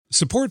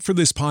Support for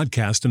this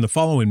podcast and the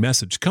following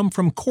message come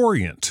from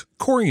Corient.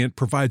 Corient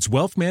provides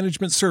wealth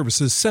management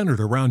services centered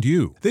around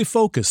you. They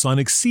focus on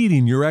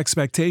exceeding your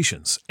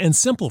expectations and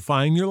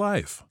simplifying your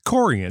life.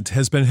 Corient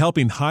has been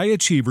helping high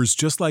achievers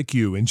just like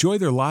you enjoy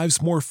their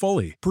lives more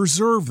fully,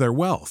 preserve their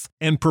wealth,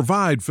 and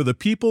provide for the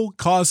people,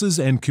 causes,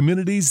 and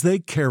communities they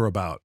care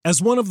about. As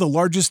one of the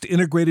largest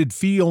integrated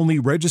fee-only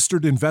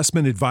registered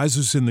investment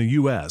advisors in the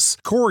U.S.,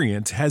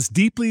 Corient has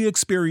deeply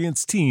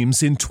experienced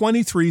teams in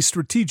 23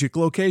 strategic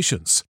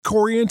locations.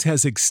 Corient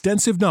has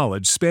extensive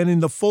knowledge spanning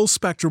the full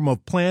spectrum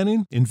of planning,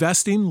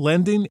 investing,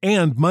 lending,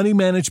 and money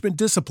management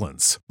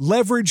disciplines.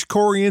 Leverage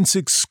Corient's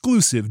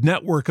exclusive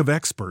network of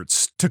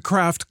experts to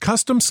craft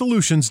custom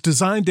solutions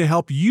designed to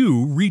help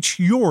you reach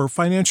your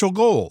financial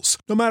goals,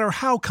 no matter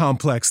how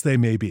complex they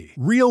may be.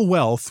 Real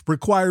wealth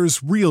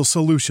requires real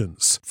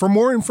solutions. For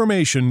more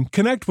information,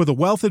 connect with a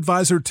wealth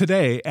advisor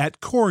today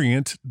at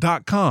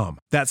Corient.com.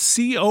 That's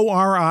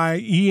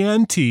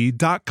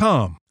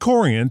Corient.com.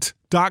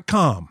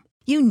 Corient.com.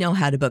 You know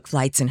how to book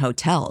flights and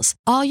hotels.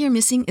 All you're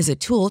missing is a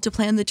tool to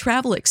plan the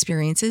travel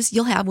experiences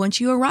you'll have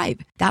once you arrive.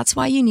 That's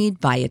why you need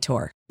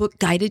Viator. Book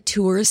guided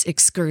tours,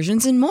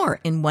 excursions, and more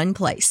in one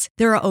place.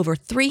 There are over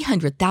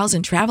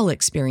 300,000 travel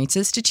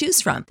experiences to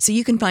choose from, so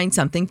you can find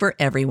something for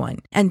everyone.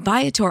 And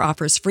Viator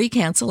offers free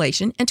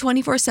cancellation and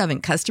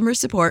 24/7 customer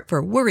support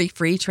for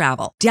worry-free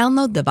travel.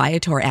 Download the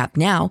Viator app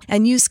now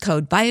and use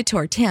code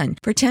Viator10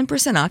 for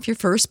 10% off your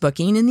first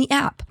booking in the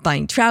app.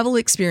 Find travel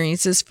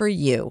experiences for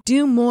you.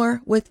 Do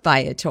more with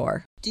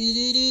Viator.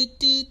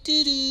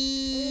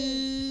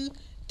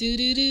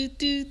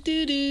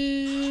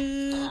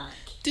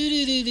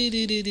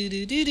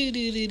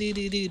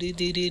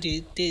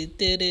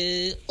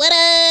 What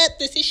up?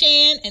 This is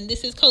Shan, and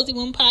this is Cozy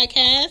Womb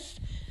Podcast.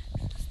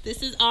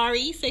 This is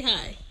Ari. Say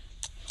hi.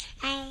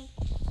 Hi.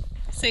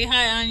 Say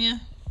hi,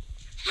 Anya.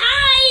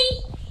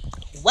 Hi.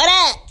 What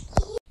up?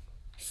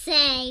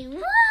 Say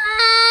what?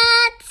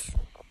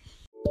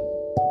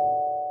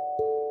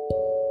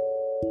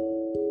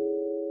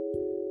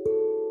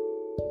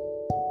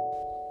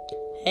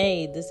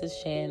 Hey, this is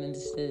Shan, and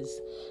this is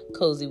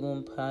Cozy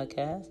Womb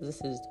Podcast. This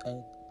is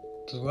a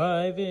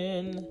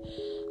drive-in,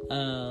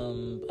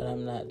 but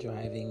I'm not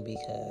driving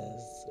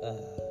because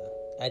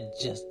I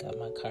just got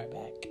my car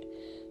back.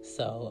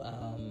 So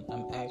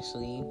I'm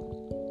actually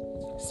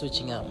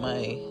switching out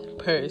my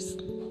purse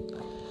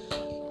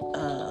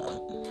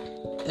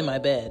in my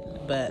bed,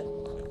 but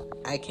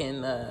I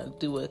can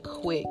do a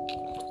quick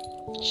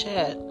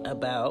chat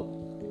about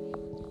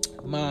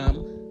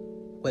Mom,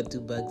 what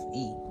do bugs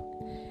eat?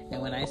 And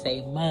when I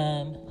say,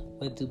 Mom,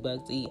 what do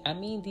bugs eat? I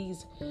mean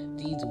these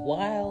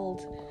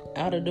wild,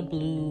 out of the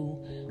blue,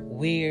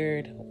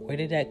 weird, where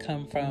did that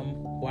come from?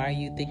 Why are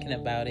you thinking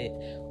about it?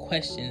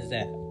 Questions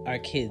that our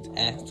kids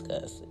ask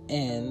us.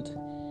 And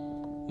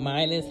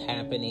mine is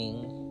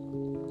happening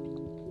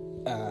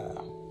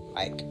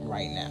like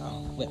right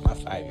now with my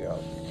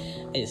 5-year-old.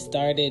 It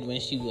started when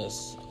she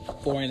was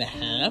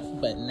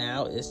 4.5, but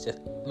now it's just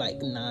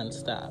like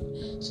nonstop.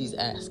 She's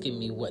asking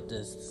me what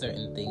does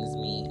certain things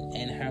mean,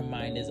 and her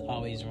mind is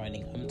always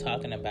running. I'm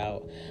talking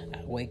about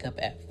I wake up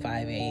at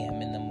 5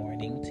 a.m. in the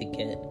morning to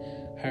get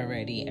her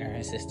ready and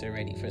her sister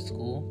ready for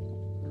school,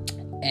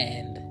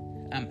 and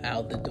I'm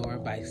out the door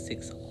by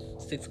 6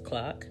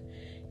 o'clock,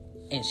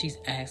 and she's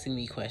asking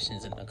me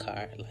questions in the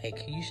car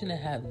like, you shouldn't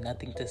have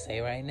nothing to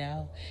say right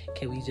now.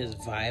 Can we just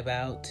vibe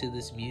out to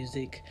this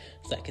music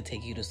so I could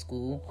take you to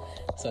school,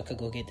 so I could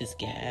go get this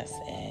gas,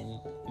 and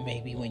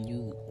maybe when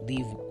you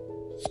leave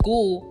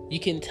school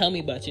you can tell me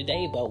about your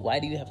day, but why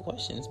do you have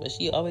questions? But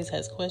she always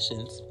has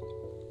questions.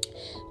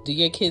 Do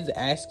your kids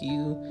ask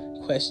you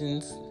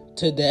questions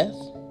to death?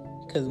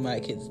 Because my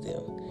kids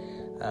do.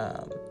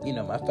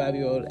 My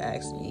 5-year-old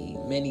asks me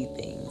many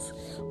things.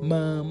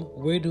 Mom,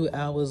 where do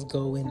owls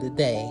go in the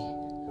day?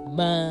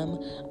 Mom,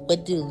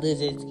 what do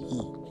lizards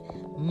eat?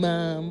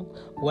 Mom,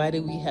 why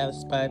do we have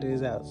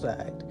spiders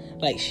outside?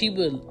 Like, she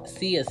would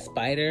see a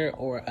spider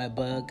or a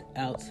bug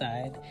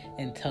outside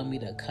and tell me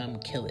to come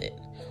kill it.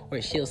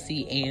 Or she'll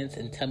see ants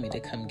and tell me to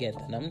come get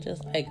them. I'm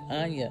just like,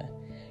 Anya,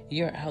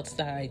 you're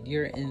outside.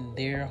 You're in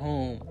their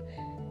home.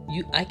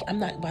 I'm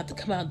not about to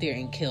come out there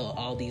and kill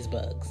all these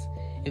bugs.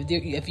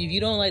 If you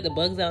don't like the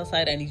bugs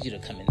outside, I need you to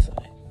come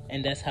inside.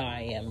 And that's how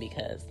I am,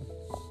 because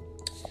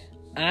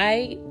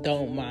I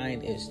don't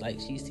mind if, like,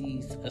 she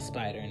sees a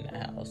spider in the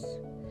house.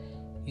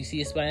 You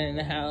see a spider in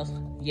the house?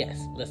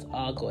 Yes, let's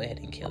all go ahead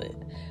and kill it.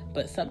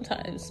 But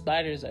sometimes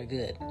spiders are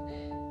good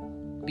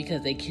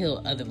because they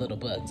kill other little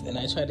bugs. And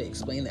I try to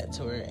explain that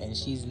to her, and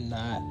she's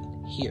not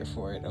here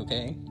for it,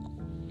 okay?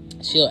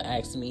 She'll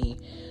ask me,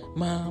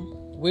 Mom,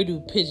 where do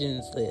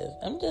pigeons live?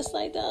 I'm just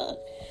like, dog,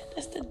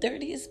 that's the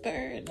dirtiest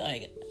bird.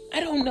 Like, I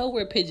don't know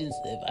where pigeons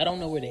live. I don't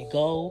know where they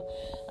go.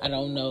 I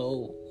don't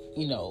know,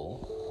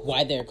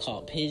 why they're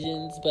called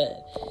pigeons.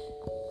 But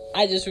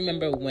I just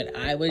remember when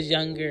I was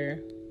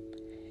younger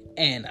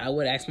and I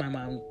would ask my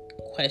mom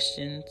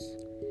questions,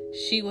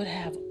 she would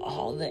have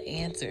all the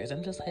answers.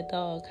 I'm just like,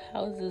 dog,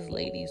 how is this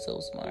lady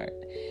so smart?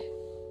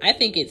 I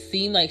think it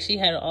seemed like she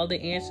had all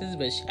the answers,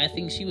 but I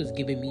think she was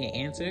giving me an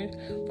answer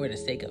for the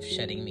sake of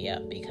shutting me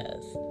up,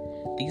 because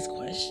these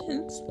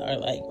questions are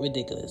like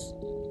ridiculous.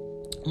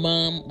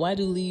 Mom, why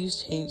do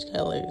leaves change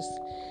colors?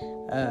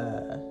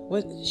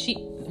 What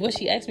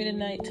she asked me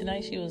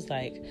tonight, she was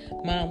like,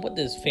 Mom, what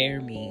does fair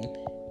mean?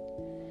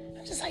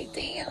 I'm just like,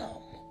 damn.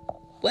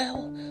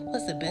 Well,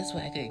 what's the best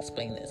way I could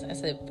explain this? I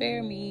said,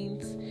 fair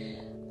means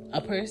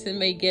a person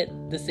may get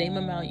the same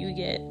amount you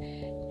get,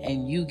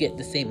 and you get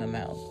the same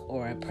amount.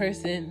 Or a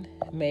person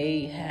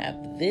may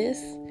have this,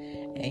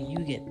 and you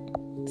get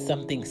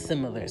something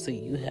similar, so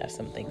you have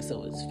something,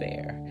 so it's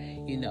fair.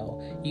 You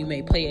know, you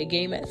may play a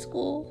game at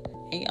school,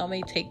 and y'all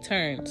may take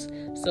turns,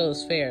 so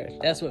it's fair.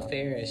 That's what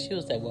fair is. She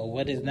was like, well,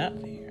 what is not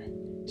fair?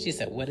 She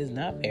said, what is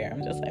not fair?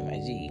 I'm just like, my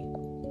G.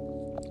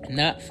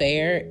 Not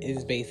fair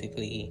is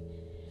basically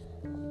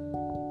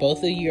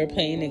both of you are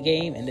playing a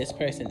game, and this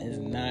person is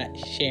not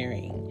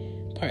sharing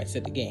parts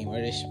of the game,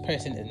 or this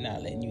person is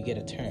not letting you get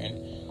a turn,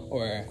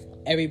 or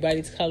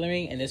everybody's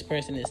coloring and this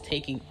person is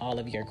taking all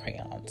of your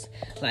crayons.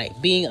 Like,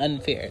 being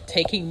unfair,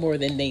 taking more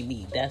than they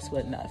need. That's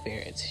what not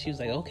fair is. She was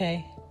like,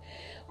 okay,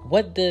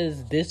 what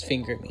does this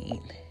finger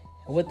mean?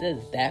 What does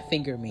that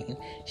finger mean?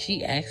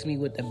 She asked me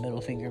what the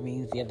middle finger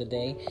means the other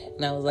day,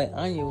 and I was like,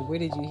 Anya, where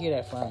did you hear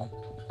that from?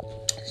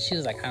 She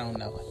was like, I don't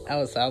know. I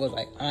was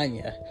like,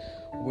 Anya,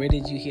 where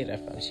did you hear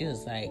that from? She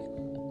was like,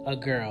 a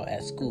girl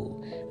at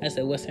school. I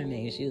said, what's her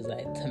name? She was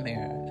like,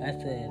 Tamara. I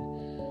said,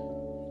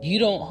 you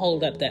don't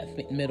hold up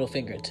that middle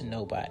finger to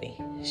nobody.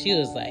 She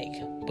was like,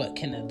 but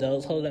can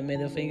adults hold up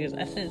middle fingers?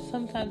 I said,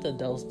 sometimes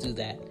adults do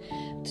that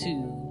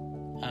to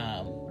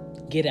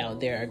get out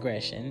their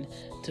aggression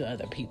to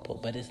other people,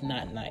 but it's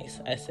not nice.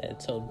 I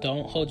said, so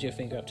don't hold your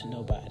finger up to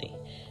nobody.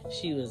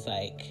 She was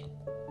like,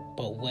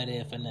 but what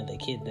if another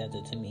kid does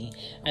it to me?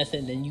 I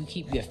said, then you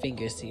keep your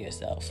fingers to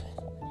yourself.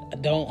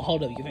 Don't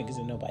hold up your fingers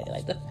to nobody.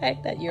 Like, the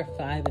fact that you're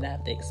 5 and I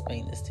have to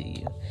explain this to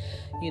you.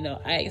 You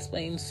know, I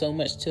explained so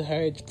much to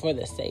her for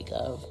the sake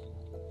of,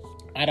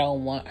 I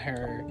don't want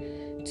her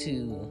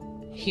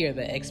to hear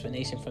the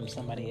explanation from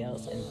somebody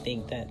else and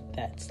think that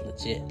that's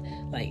legit.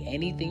 Like,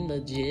 anything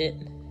legit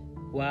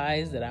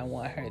wise that I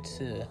want her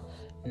to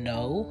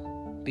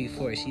know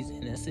before she's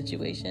in a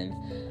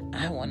situation,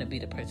 I want to be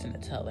the person to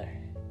tell her.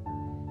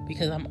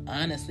 Because I'm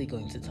honestly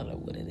going to tell her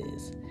what it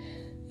is.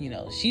 You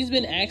know, she's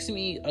been asking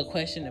me a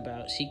question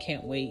about she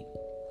can't wait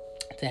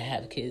to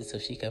have kids so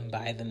she can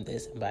buy them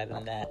this and buy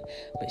them that.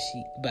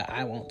 But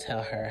I won't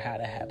tell her how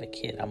to have a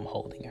kid. I'm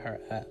holding her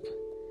up.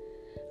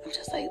 I'm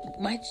just like,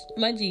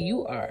 my G,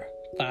 you are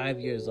 5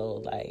 years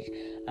old. Like,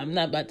 I'm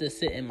not about to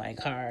sit in my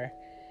car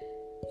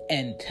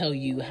and tell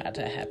you how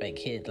to have a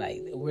kid.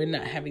 Like, we're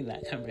not having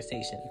that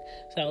conversation.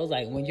 So I was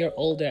like, when you're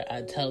older,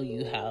 I'll tell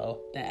you how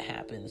that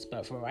happens.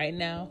 But for right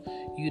now,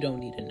 you don't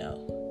need to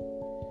know.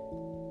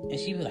 And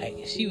she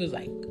was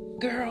like,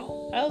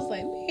 girl. I was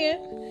like, man.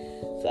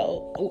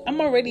 So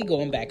I'm already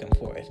going back and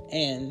forth.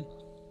 And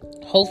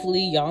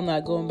hopefully y'all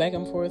not going back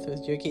and forth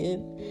with your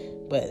kid.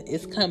 But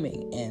it's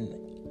coming. And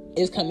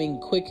it's coming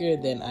quicker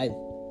than I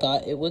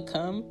thought it would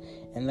come.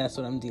 And that's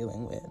what I'm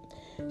dealing with.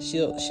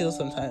 She'll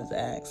sometimes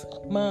ask,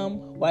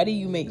 Mom, why do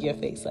you make your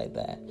face like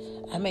that?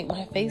 I make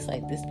my face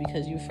like this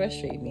because you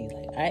frustrate me.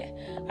 Like,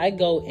 I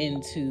go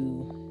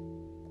into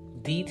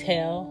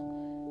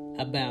detail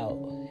about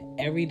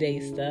everyday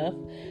stuff.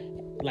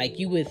 Like,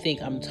 you would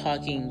think I'm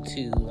talking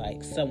to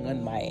like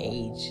someone my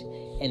age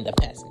in the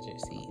passenger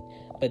seat,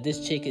 but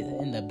this chick is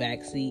in the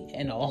back seat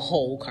in a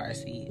whole car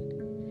seat,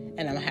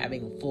 and I'm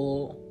having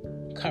full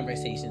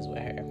conversations with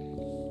her.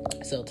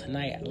 So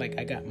tonight, like,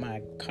 I got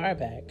my car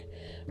back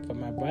from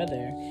my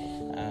brother.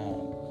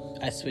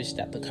 I switched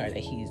out the car that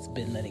he's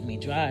been letting me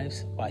drive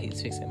while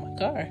he's fixing my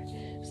car.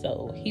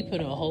 So he put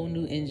a whole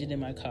new engine in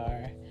my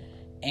car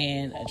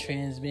and a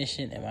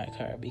transmission in my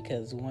car,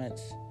 because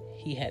once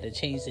he had to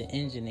change the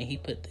engine and he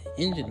put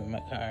the engine in my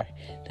car,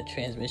 the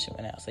transmission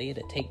went out. So he had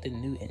to take the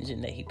new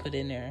engine that he put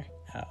in there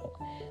out,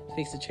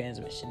 fix the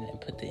transmission, and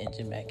put the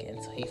engine back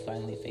in. So he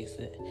finally fixed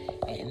it,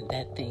 and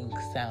that thing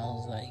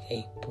sounds like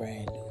a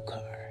brand new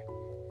car.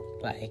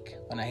 Like,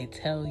 when I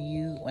tell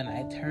you, when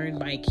I turned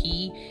my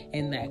key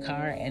in that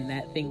car and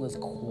that thing was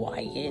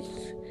quiet,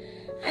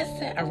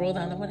 I rolled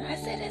down the window. I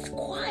said, it's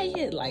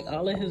quiet. Like,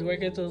 all of his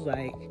workers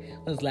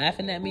was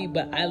laughing at me,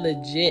 but I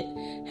legit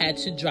had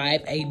to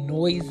drive a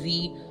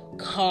noisy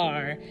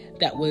car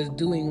that was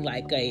doing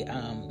like a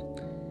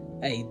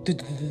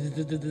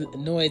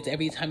noise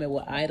every time it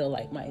would idle.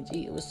 Like, my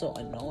G, it was so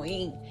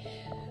annoying.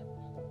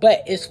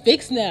 But it's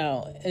fixed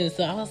now. And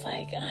so I was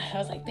like,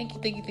 thank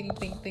you.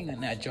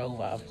 And I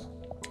drove off.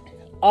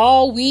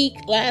 All week,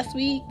 last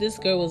week, this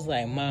girl was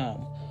like, Mom,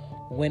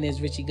 when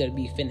is Richie going to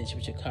be finished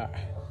with your car?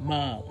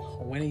 Mom,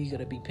 when are you going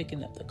to be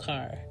picking up the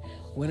car?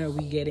 When are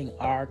we getting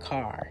our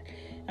car?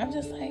 I'm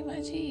just like,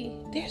 my G,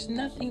 there's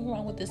nothing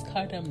wrong with this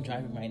car that I'm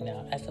driving right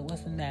now. I said,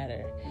 what's the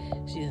matter?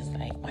 She was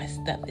like, my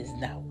stuff is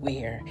not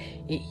where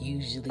it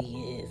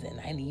usually is, and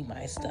I need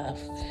my stuff.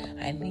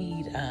 I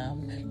need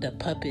the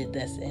puppet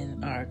that's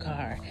in our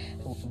car.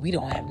 We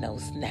don't have no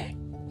snacks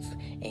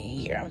And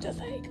here I'm just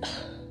like,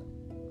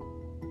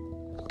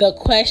 the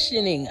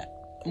questioning.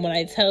 When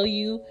I tell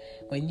you,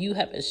 when you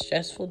have a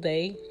stressful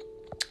day,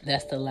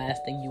 that's the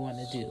last thing you want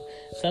to do.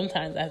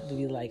 Sometimes I have to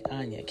be like,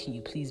 Anya, can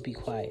you please be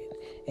quiet?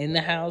 In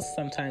the house,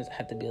 sometimes I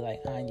have to be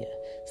like, Anya,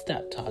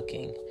 stop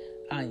talking.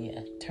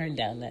 Anya, turn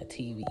down that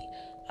TV.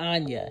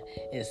 Anya,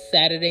 it's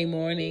Saturday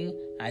morning.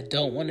 I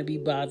don't want to be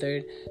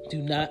bothered.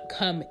 Do not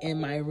come in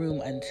my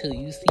room until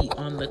you see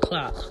on the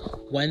clock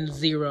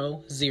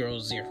 1000.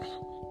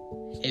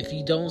 If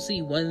you don't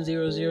see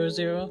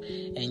 1000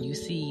 and you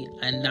see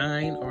a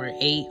 9 or an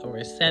 8 or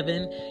a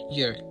 7,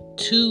 you're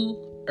too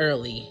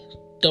early.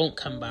 Don't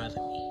come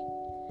bother me.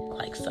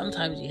 Like,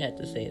 sometimes you have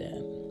to say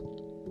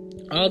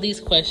that. All these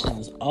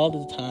questions all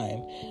the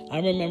time. I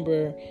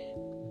remember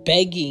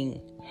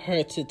begging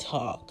her to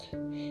talk,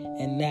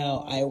 and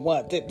now I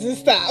want it to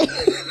stop.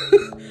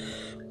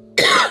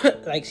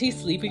 Like, she's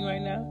sleeping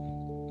right now,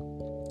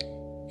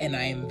 and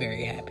I am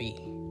very happy.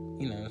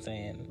 You know what I'm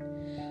saying?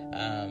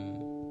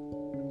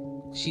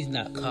 She's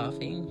not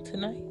coughing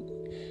tonight.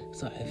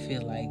 So I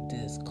feel like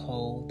this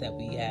cold that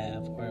we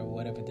have, or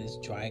whatever this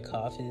dry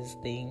cough is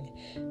thing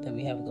that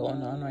we have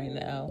going on right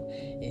now,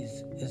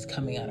 is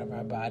coming out of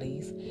our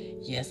bodies.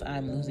 Yes,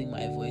 I'm losing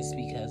my voice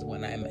because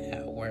when I'm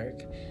at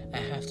work, I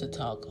have to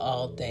talk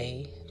all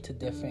day to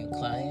different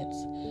clients.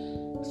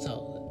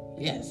 So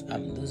yes,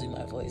 I'm losing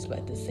my voice, but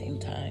at the same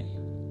time,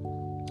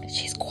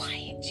 she's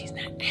quiet. She's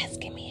not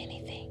asking me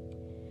anything.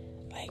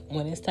 Like,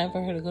 when it's time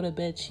for her to go to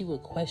bed, she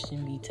would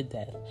question me to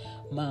death.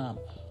 Mom,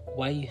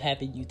 why you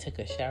took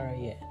a shower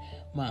yet?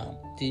 Mom,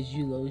 did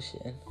you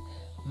lotion?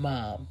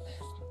 Mom,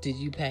 did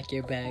you pack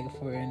your bag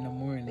for in the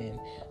morning?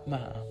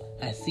 Mom,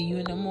 I see you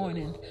in the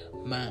morning.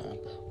 Mom,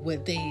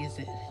 what day is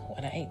it?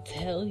 When I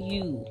tell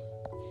you,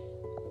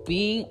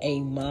 being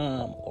a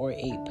mom or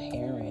a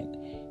parent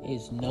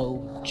is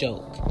no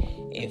joke.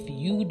 If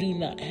you do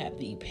not have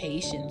the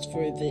patience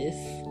for this,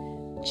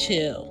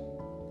 chill.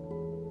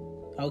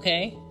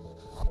 Okay?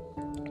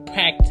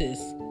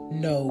 Practice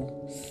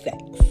no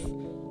sex.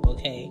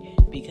 Okay,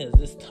 because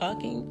this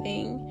talking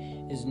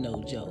thing is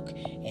no joke.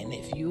 And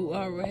if you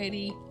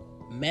already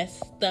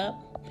messed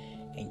up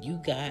and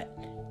you got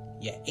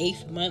your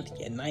 8th month,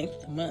 your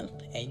 9th month,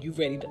 and you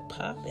ready to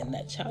pop and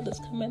that child is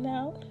coming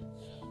out,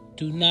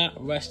 do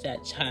not rush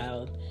that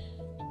child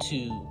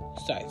to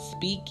start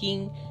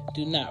speaking.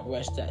 Do not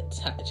rush that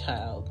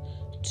child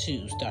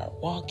to start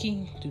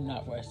walking. Do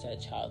not rush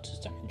that child to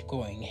start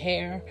growing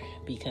hair,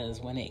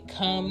 because when it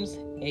comes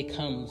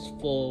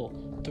full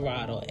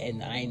throttle,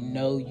 and I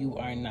know you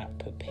are not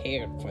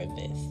prepared for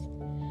this.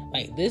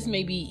 Like, this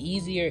may be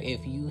easier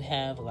if you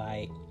have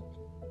like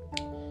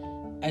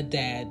a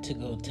dad to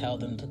go tell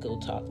them to go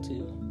talk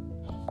to,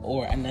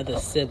 or another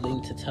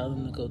sibling to tell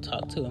them to go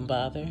talk to and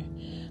bother.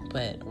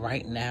 But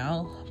right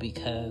now,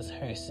 because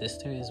her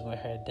sister is with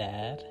her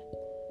dad,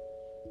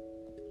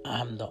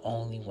 I'm the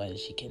only one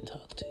she can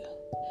talk to.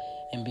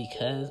 And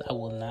because I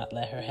will not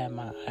let her have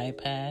my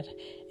iPad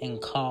and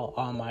call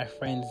all my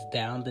friends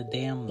down the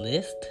damn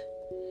list,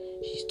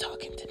 she's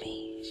talking to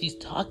me. She's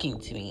talking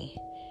to me.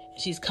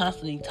 She's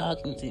constantly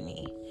talking to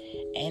me.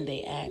 And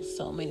they ask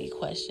so many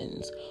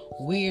questions,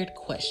 weird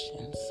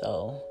questions.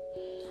 So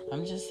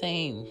I'm just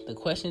saying, the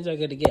questions are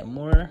going to get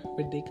more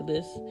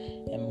ridiculous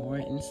and more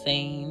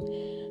insane.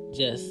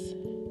 Just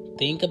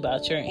think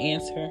about your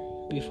answer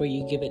before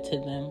you give it to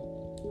them.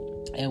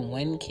 And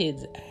when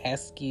kids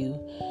ask you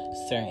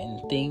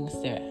certain things,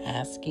 they're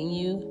asking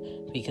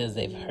you because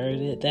they've heard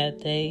it that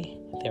day.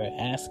 They're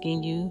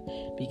asking you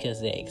because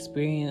they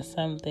experienced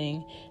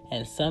something.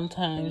 And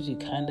sometimes you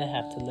kind of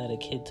have to let a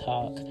kid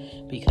talk,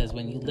 because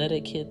when you let a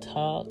kid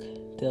talk,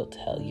 they'll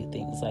tell you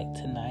things like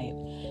tonight.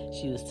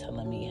 She was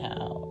telling me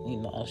how,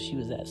 she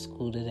was at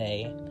school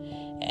today,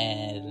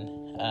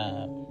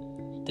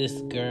 and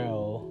this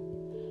girl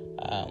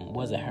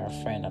wasn't her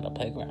friend on the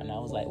playground. I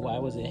was like, why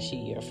wasn't she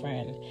your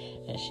friend?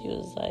 And she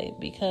was like,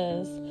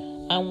 because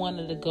I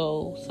wanted to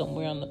go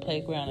somewhere on the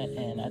playground,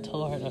 and I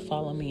told her to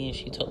follow me, and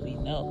she told me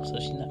no, so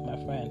she's not my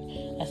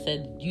friend. I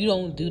said, you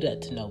don't do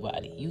that to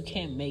nobody. You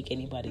can't make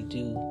anybody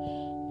do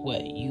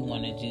what you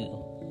want to do,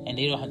 and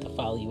they don't have to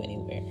follow you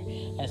anywhere.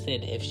 I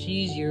said, if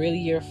she's really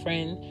your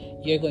friend,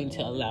 you're going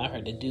to allow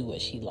her to do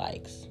what she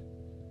likes,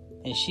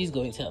 and she's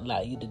going to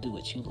allow you to do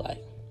what you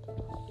like.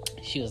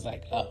 She was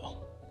like, oh.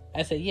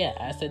 I said, yeah.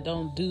 I said,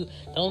 don't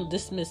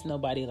dismiss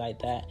nobody like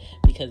that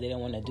because they don't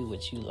want to do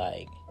what you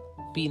like.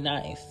 Be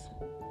nice.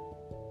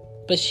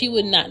 But she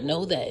would not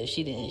know that if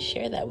she didn't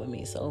share that with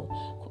me. So,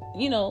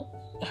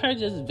 her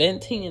just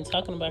venting and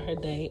talking about her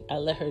day, I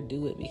let her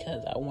do it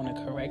because I want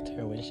to correct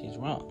her when she's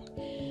wrong.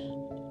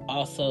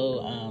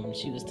 Also,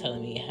 she was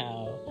telling me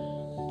how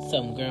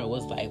some girl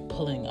was like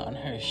pulling on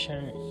her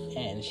shirt,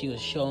 and she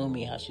was showing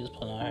me how she was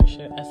pulling on her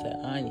shirt. I said,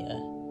 Anya,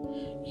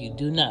 you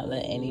do not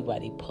let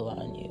anybody pull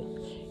on you.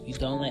 You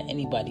don't let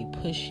anybody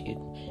push you.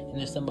 And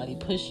if somebody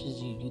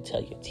pushes you, you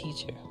tell your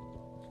teacher.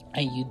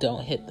 And you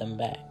don't hit them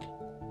back.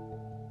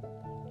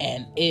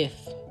 And if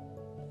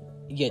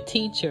your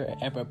teacher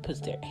ever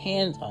puts their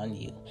hands on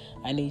you,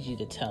 I need you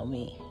to tell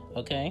me,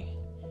 okay?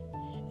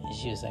 And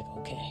she was like,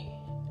 okay.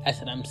 I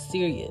said, I'm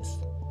serious.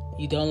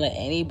 You don't let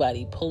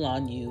anybody pull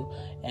on you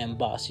and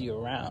boss you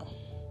around.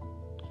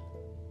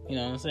 You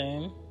know what I'm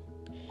saying?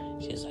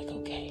 She was like,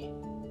 okay.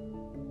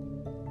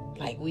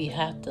 Like, we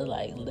have to,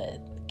 like,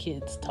 let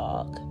kids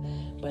talk.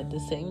 But at the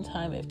same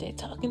time, if they're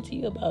talking to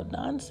you about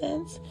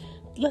nonsense,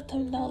 let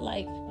them know,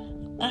 like,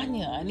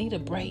 Anya, I need a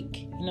break.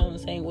 You know what I'm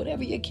saying?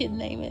 Whatever your kid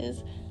name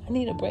is, I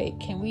need a break.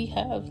 Can we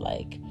have,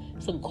 like,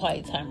 some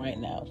quiet time right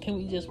now? Can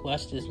we just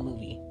watch this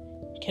movie?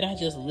 Can I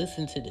just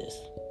listen to this?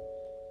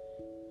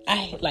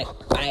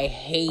 I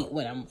hate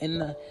when I'm in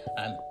the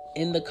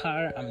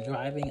car, I'm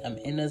driving, I'm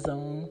in a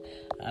zone,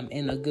 I'm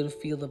in a good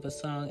feel of a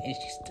song, and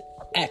she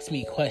asks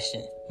me a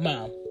question.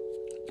 Mom,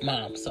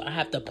 so I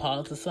have to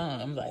pause the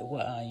song. I'm like,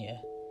 what, Anya?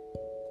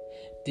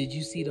 Did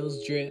you see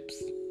those drips?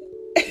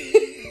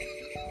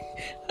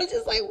 I'm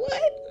just like,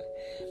 what?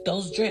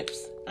 Those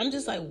drips. I'm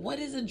just like, what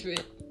is a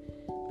drip?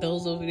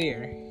 Those over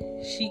there.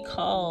 She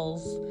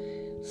calls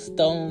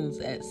stones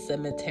at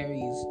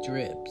cemeteries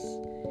drips.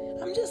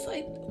 I'm just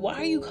like, why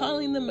are you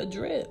calling them a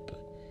drip?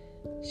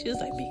 She was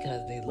like,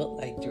 because they look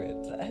like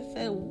drips. I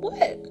said,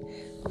 what?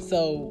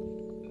 So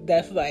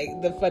that's like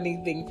the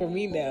funny thing for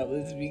me now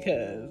is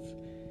because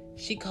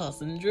she calls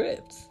them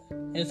drips.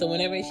 And so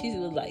whenever she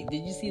was like,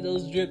 did you see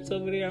those drips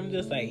over there? I'm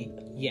just like,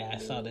 yeah, I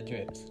saw the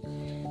drips.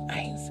 I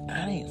ain't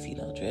see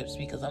no drips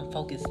because I'm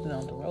focusing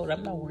on the road.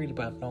 I'm not worried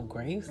about no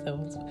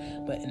gravestones.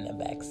 But in the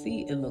back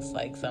seat, it looks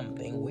like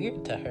something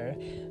weird to her.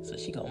 So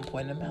she gonna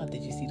point them out.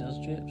 Did you see those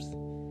drips?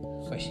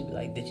 Or she'd be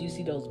like, did you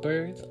see those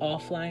birds all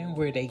flying?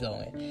 Where are they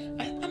going?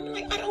 I'm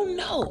like, I don't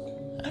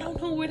know. I don't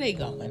know where they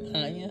going,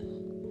 Anya.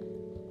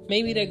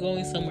 Maybe they're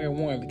going somewhere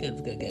warm because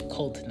it's gonna get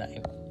cold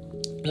tonight.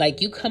 Like,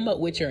 you come up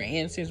with your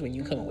answers when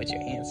you come up with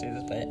your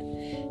answers, but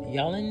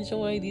y'all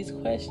enjoy these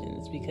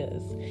questions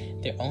because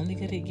they're only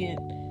gonna get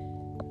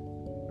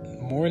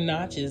more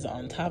notches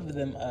on top of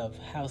them of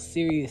how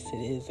serious it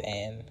is,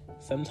 and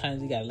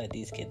sometimes you gotta let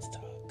these kids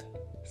talk.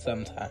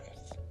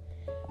 Sometimes.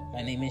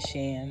 My name is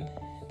Shan.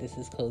 This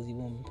is Cozy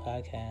Woman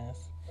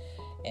Podcast,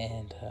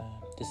 and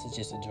this is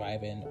just a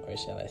drive-in, or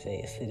shall I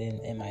say, a sit-in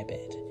in my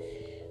bed.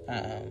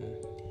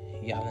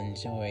 Y'all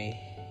enjoy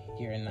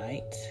your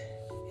night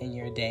and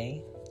your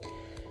day.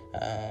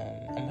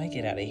 I might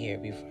get out of here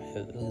before I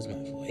lose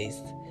my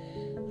voice.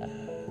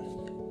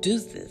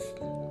 Deuces.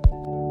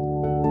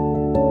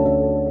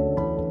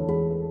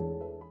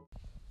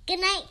 Good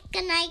night,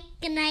 good night,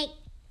 good night,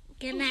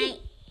 good night.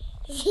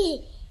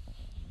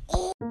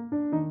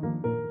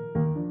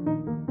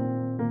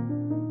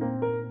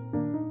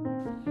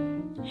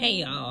 Hey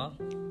y'all,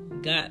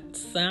 got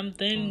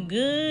something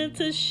good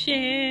to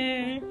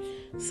share.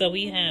 So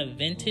we have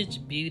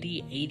Vintage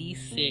Beauty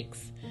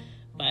 86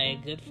 by a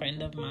good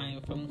friend of mine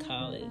from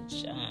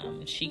college.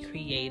 She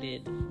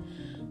created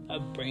a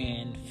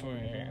brand for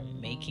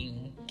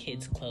making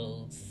kids'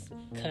 clothes,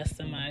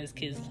 customized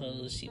kids'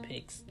 clothes. She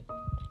picks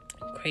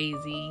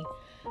crazy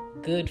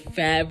good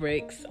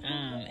fabrics,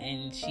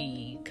 and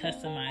she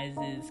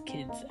customizes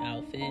kids'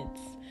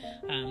 outfits.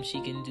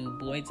 She can do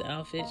boys'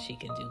 outfits, she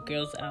can do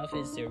girls'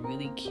 outfits. They're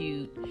really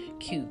cute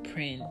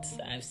prints.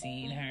 I've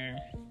seen her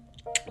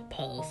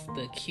post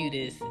the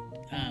cutest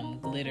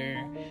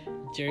glitter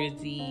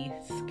jersey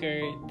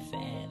skirts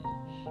and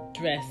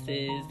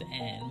dresses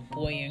and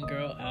boy and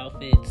girl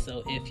outfits.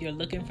 So if you're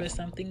looking for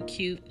something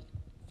cute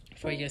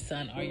for your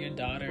son or your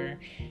daughter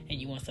and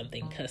you want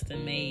something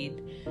custom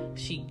made,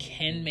 she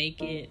can make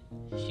it.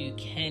 You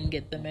can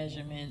get the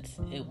measurements.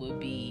 It would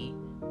be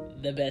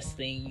the best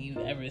thing you've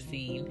ever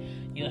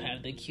seen. You'll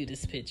have the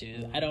cutest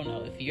pictures. I don't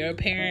know if you're a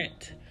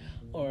parent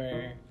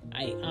or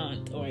an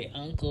aunt or an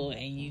uncle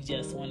and you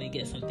just want to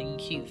get something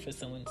cute for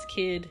someone's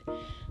kid,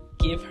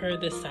 give her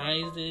the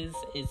sizes.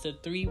 It's a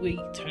 3-week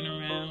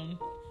turnaround.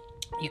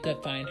 You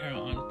can find her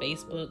on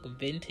Facebook,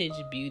 Vintage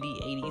Beauty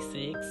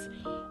 86,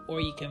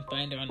 or you can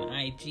find her on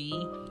IG,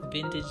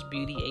 Vintage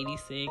Beauty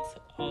 86,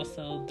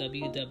 also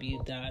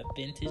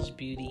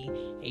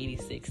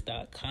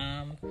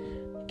www.vintagebeauty86.com.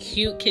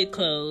 Cute kid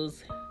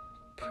clothes,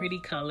 pretty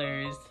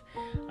colors.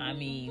 I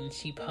mean,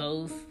 she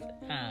posts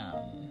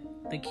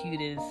the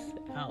cutest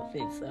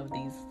outfits of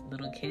these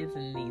little kids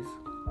in these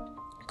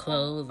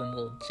clothes and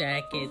little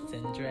jackets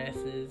and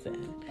dresses,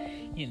 and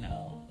you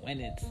know,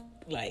 when it's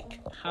like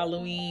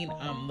Halloween,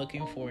 I'm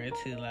looking forward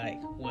to like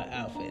what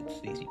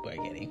outfits these people are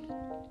getting.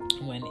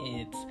 When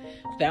it's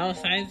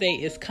Valentine's Day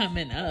is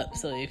coming up,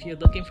 so if you're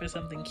looking for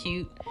something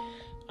cute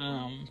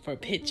for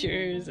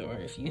pictures, or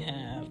if you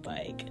have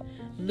like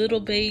little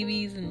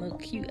babies and little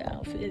cute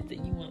outfits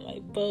and you want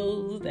like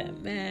bows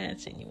that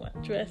match and you want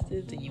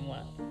dresses and you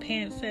want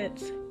pant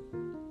sets,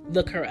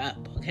 look her up,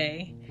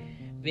 okay?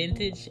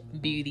 Vintage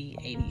Beauty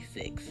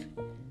 86.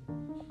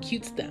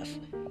 Cute stuff.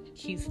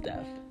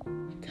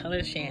 Tell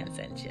her Shan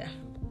sent ya.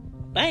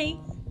 Bye.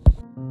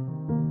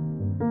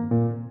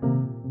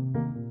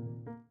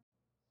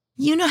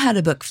 You know how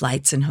to book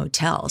flights and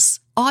hotels.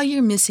 All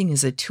you're missing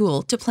is a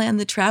tool to plan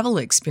the travel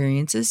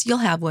experiences you'll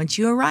have once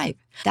you arrive.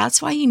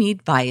 That's why you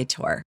need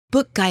Viator.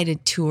 Book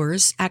guided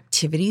tours,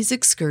 activities,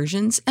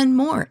 excursions, and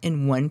more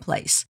in one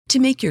place to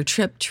make your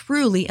trip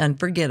truly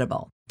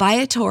unforgettable.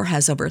 Viator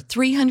has over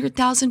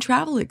 300,000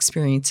 travel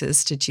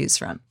experiences to choose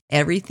from.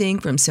 Everything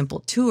from simple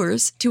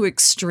tours to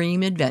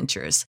extreme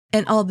adventures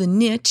and all the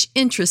niche,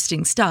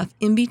 interesting stuff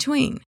in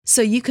between.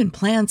 So you can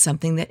plan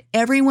something that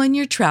everyone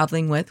you're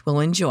traveling with will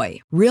enjoy.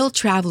 Real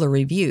traveler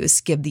reviews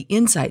give the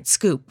inside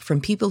scoop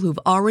from people who've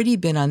already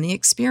been on the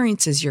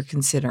experiences you're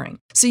considering.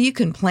 So you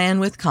can plan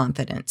with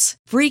confidence.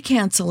 Free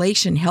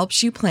cancellation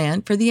helps you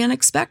plan for the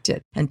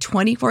unexpected. And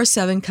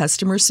 24/7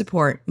 customer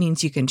support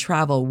means you can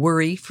travel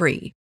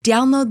worry-free.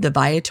 Download the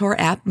Viator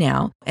app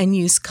now and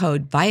use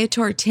code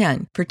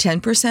Viator10 for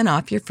 10%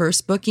 off your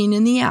first booking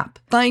in the app.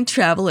 Find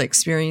travel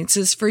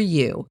experiences for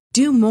you.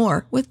 Do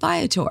more with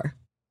Viator.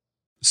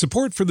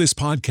 Support for this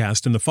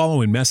podcast and the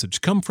following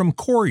message come from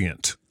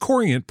Corient.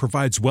 Corient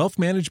provides wealth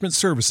management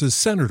services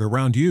centered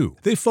around you.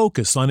 They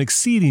focus on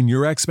exceeding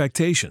your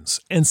expectations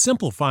and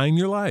simplifying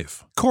your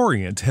life.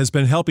 Corient has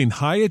been helping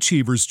high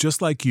achievers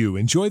just like you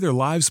enjoy their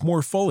lives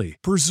more fully,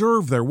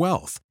 preserve their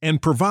wealth,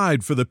 and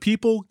provide for the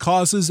people,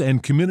 causes,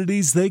 and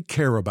communities they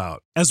care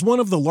about. As one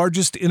of the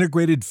largest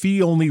integrated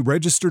fee-only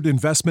registered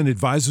investment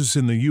advisors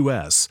in the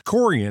U.S.,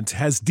 Corient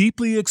has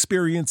deeply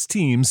experienced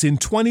teams in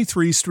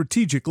 23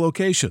 strategic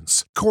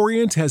locations.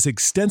 Corient has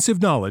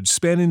extensive knowledge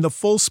spanning the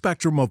full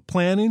spectrum of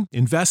planning,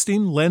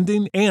 investing,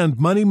 lending, and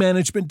money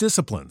management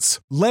disciplines.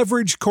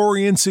 Leverage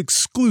Corient's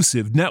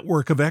exclusive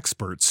network of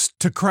experts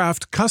to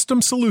craft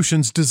custom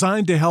solutions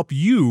designed to help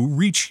you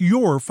reach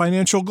your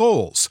financial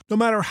goals, no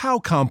matter how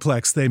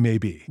complex they may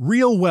be.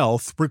 Real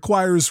wealth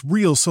requires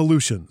real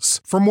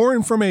solutions. For more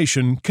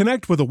information,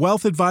 connect with a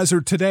wealth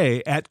advisor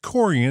today at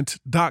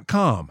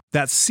Corient.com.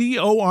 That's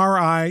Corient.com.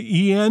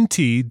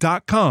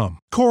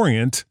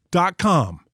 Corient.com.